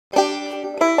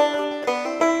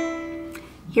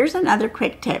Here's another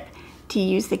quick tip to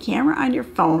use the camera on your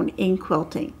phone in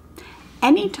quilting.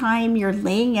 Anytime you're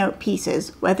laying out pieces,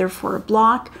 whether for a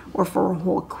block or for a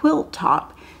whole quilt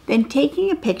top, then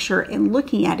taking a picture and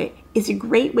looking at it is a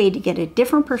great way to get a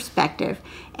different perspective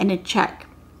and a check.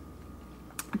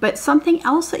 But something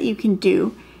else that you can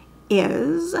do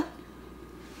is,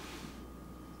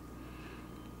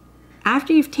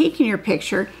 after you've taken your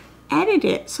picture, edit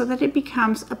it so that it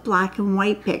becomes a black and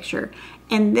white picture.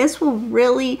 And this will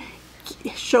really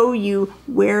show you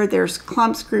where there's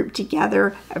clumps grouped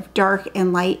together of dark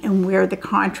and light and where the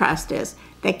contrast is.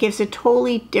 That gives a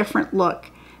totally different look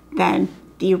than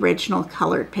the original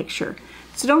colored picture.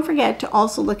 So don't forget to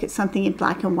also look at something in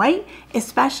black and white,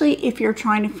 especially if you're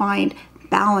trying to find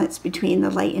balance between the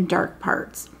light and dark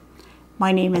parts.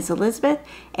 My name is Elizabeth,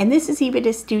 and this is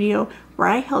Epida Studio, where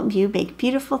I help you make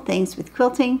beautiful things with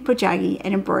quilting, pojagi,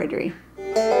 and embroidery.